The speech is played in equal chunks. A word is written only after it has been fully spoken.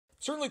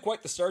Certainly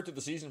quite the start to the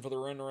season for the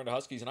Rouyn-Noranda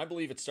Huskies, and I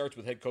believe it starts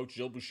with head coach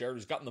Gilles Bouchard,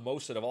 who's gotten the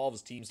most out of all of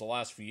his teams the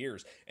last few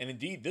years. And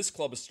indeed, this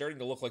club is starting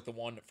to look like the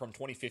one from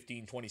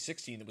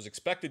 2015-2016 that was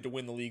expected to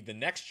win the league the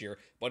next year,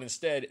 but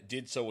instead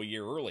did so a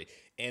year early.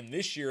 And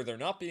this year, there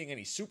not being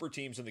any super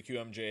teams in the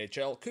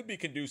QMJHL could be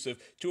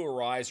conducive to a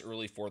rise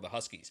early for the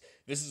Huskies.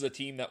 This is a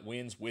team that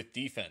wins with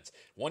defense.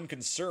 One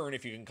concern,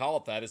 if you can call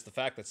it that, is the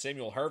fact that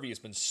Samuel Harvey has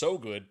been so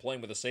good,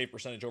 playing with a save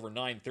percentage over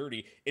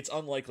 .930, it's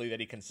unlikely that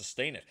he can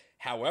sustain it.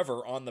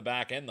 However, on the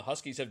back end, the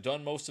Huskies have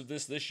done most of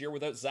this year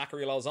without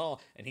Zachary Lauzon,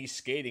 and he's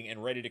skating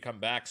and ready to come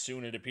back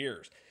soon, it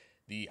appears.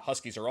 The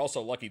Huskies are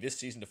also lucky this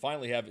season to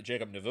finally have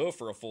Jacob Neveu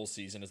for a full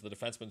season, as the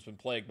defenseman's been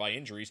plagued by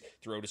injuries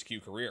throughout his Q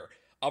career.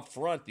 Up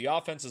front, the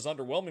offense is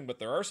underwhelming, but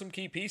there are some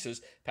key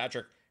pieces.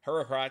 Patrick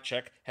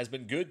Haracek has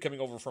been good coming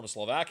over from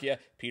Slovakia.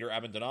 Peter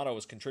Abindonato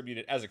has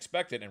contributed as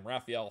expected, and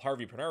Raphael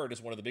Harvey-Pinard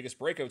is one of the biggest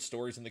breakout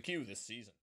stories in the Q this season.